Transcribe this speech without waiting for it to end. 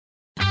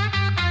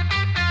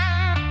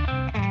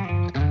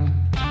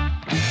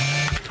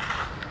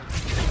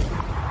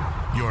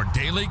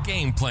daily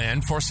game plan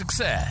for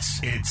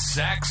success. It's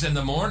Sachs in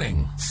the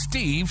Morning.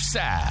 Steve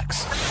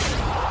Sachs.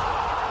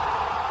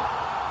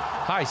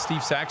 Hi,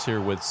 Steve Sachs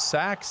here with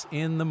Sachs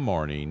in the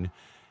Morning.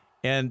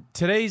 And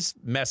today's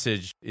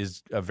message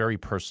is a very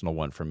personal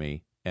one for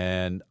me,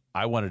 and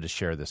I wanted to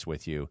share this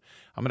with you.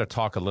 I'm going to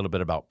talk a little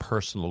bit about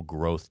personal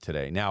growth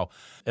today. Now,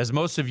 as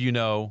most of you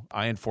know,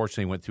 I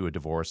unfortunately went through a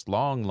divorce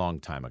long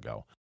time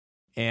ago.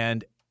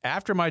 And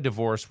after my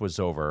divorce was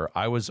over,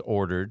 I was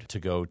ordered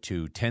to go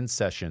to 10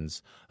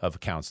 sessions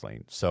of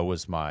counseling. So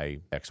was my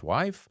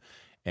ex-wife,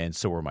 and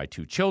so were my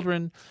 2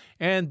 children.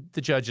 And the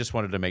judge just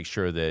wanted to make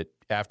sure that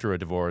after a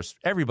divorce,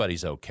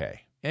 everybody's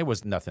okay. It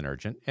was nothing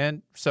urgent.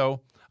 And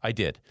so I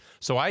did.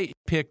 So I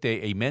picked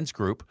a men's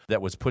group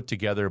that was put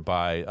together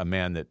by a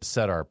man that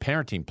set our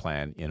parenting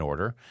plan in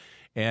order.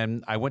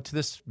 And I went to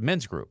this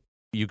men's group.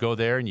 You go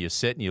there and you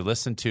sit and you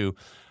listen to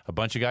a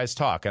bunch of guys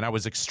talk. And I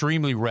was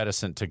extremely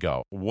reticent to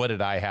go. What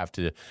did I have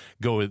to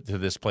go to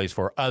this place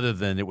for other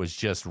than it was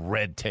just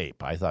red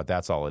tape? I thought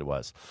that's all it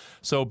was.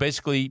 So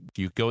basically,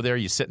 you go there,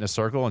 you sit in a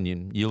circle, and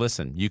you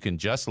listen. You can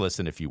just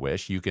listen if you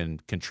wish. You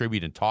can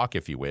contribute and talk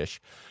if you wish.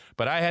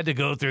 But I had to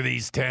go through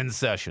these 10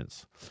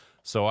 sessions.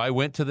 So I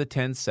went to the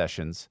 10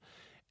 sessions,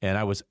 and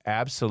I was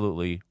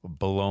absolutely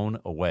blown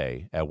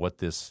away at what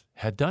this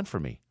had done for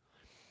me.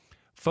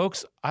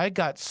 Folks, I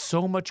got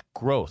so much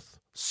growth,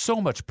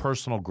 so much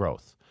personal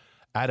growth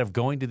out of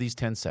going to these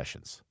 10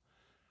 sessions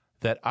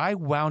that I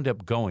wound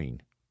up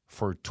going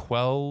for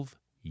 12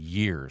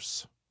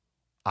 years.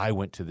 I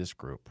went to this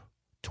group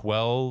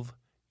 12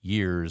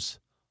 years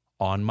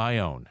on my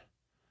own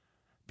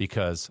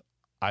because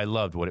I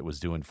loved what it was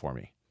doing for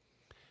me.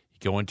 You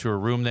go into a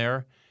room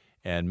there,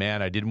 and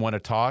man, I didn't want to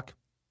talk.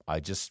 I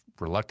just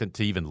reluctant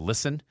to even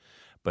listen.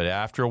 But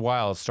after a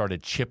while, it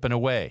started chipping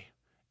away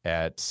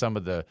at some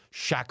of the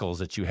shackles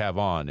that you have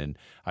on, and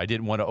I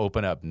didn't want to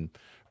open up. And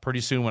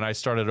pretty soon when I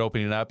started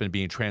opening up and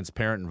being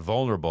transparent and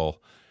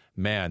vulnerable,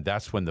 man,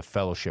 that's when the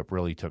fellowship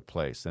really took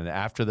place. And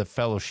after the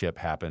fellowship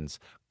happens,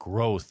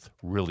 growth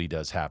really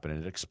does happen,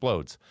 and it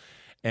explodes.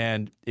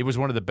 And it was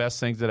one of the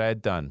best things that I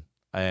had done,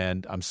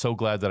 and I'm so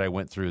glad that I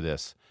went through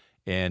this.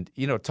 And,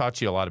 it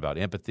taught you a lot about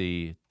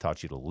empathy,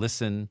 taught you to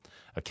listen,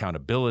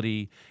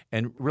 accountability,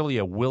 and really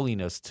a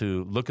willingness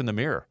to look in the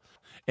mirror.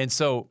 And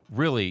so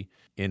really,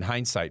 in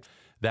hindsight,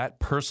 that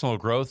personal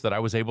growth that I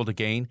was able to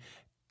gain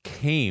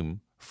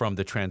came from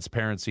the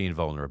transparency and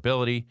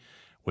vulnerability,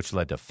 which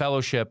led to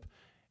fellowship,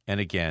 and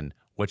again,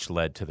 which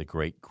led to the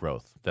great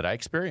growth that I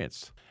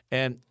experienced.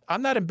 And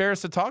I'm not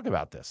embarrassed to talk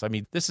about this. I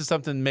mean, this is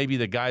something maybe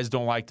the guys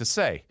don't like to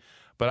say,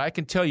 but I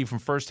can tell you from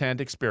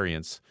firsthand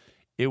experience,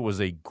 it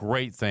was a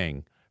great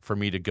thing for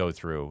me to go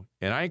through.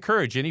 And I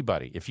encourage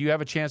anybody, if you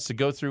have a chance to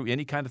go through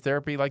any kind of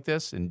therapy like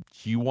this and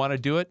you want to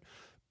do it,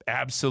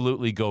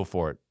 absolutely go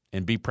for it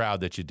and be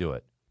proud that you do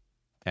it.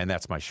 And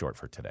that's my short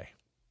for today.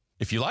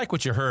 If you like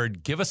what you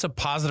heard, give us a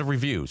positive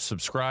review,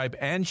 subscribe,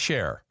 and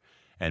share.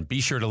 And be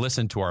sure to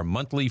listen to our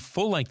monthly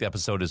full-length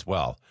episode as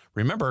well.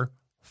 Remember,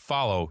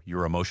 follow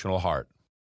your emotional heart.